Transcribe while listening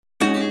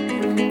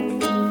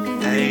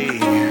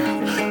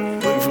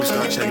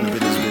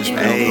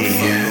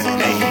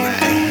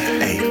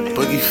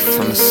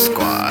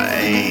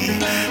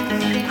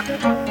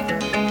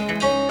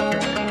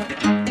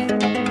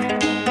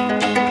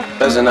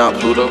Buzzing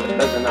out, Pluto.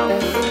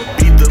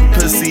 Beat the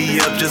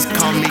pussy up, just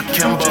call me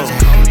Kimbo.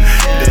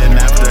 Then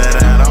after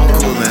that, I'm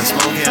coolin',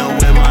 smoking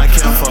with my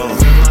Kinfolk.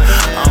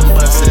 I'm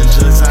bustin'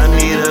 just, I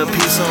need a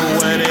piece of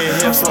what they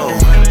here for.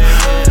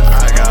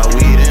 I got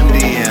weed and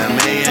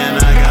DMA and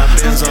I got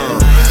benzo.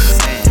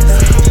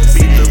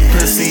 Beat the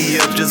pussy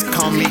up, just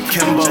call me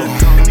Kimbo.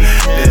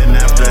 Then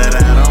after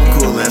that, I'm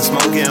coolin',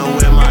 smoking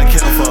with my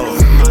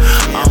Kinfolk.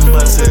 I'm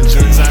bustin'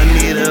 just, I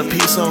need a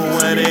piece of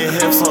what they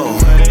here for.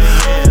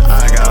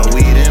 I got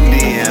weed and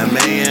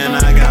DMA and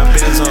I got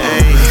benzo.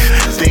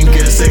 Think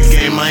it's a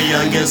game, my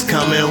youngins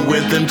coming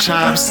with them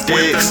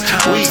chopsticks.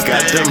 We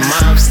got them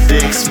mop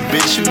sticks,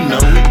 bitch, you know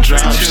we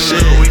drop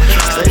shit.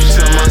 Stay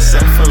to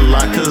myself a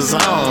lot cause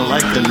I don't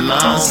like the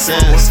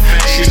nonsense.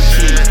 She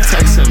keep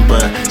texting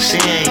but she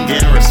ain't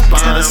getting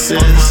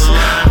responses.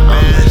 I'm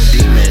a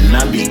demon,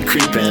 I be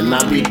creeping,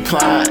 I be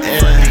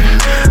plotting.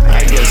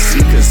 I guess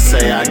you could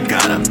say I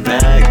got a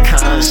bad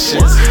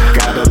conscience.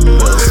 Got a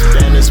little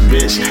Spanish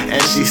bitch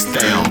and she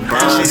stay on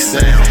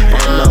Bronson.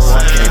 And no,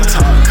 I can't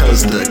talk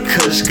cause the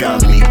kush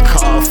got me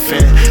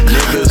coughing.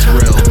 Niggas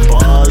real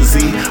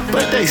ballsy,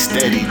 but they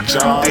steady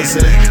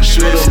jawsin'.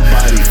 Shoot a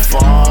body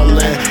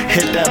fallin',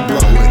 hit that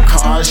blunt with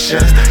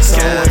caution.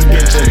 Someone's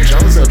bitchin'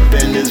 Jones up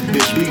in this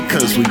bitch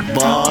because we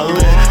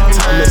ballin'.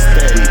 Time is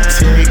steady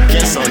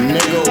ticking, so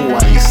nigga,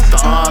 why you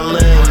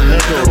stallin'?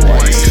 Nigga,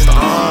 why you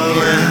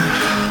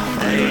stallin'?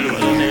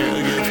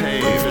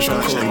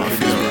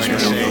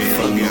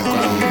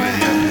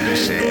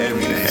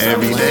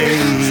 Every day,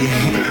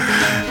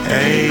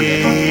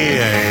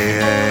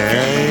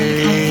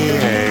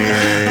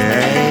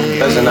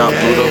 Buzzing out,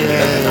 Pluto.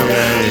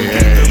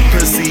 Beat the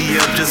pussy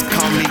up, just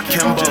call me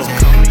Kimbo.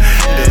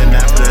 Then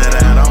after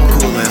that, I'm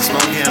coolin',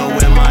 smoking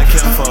with my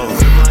Kinfolk.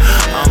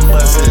 I'm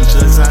bustin'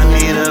 just, I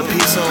need a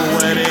piece of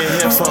what they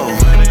here for.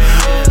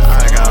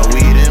 I got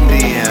weed and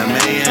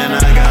DMA and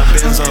I got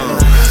benzo.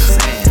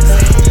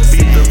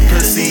 Beat the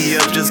pussy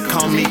up, just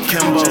call me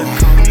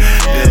Kimbo.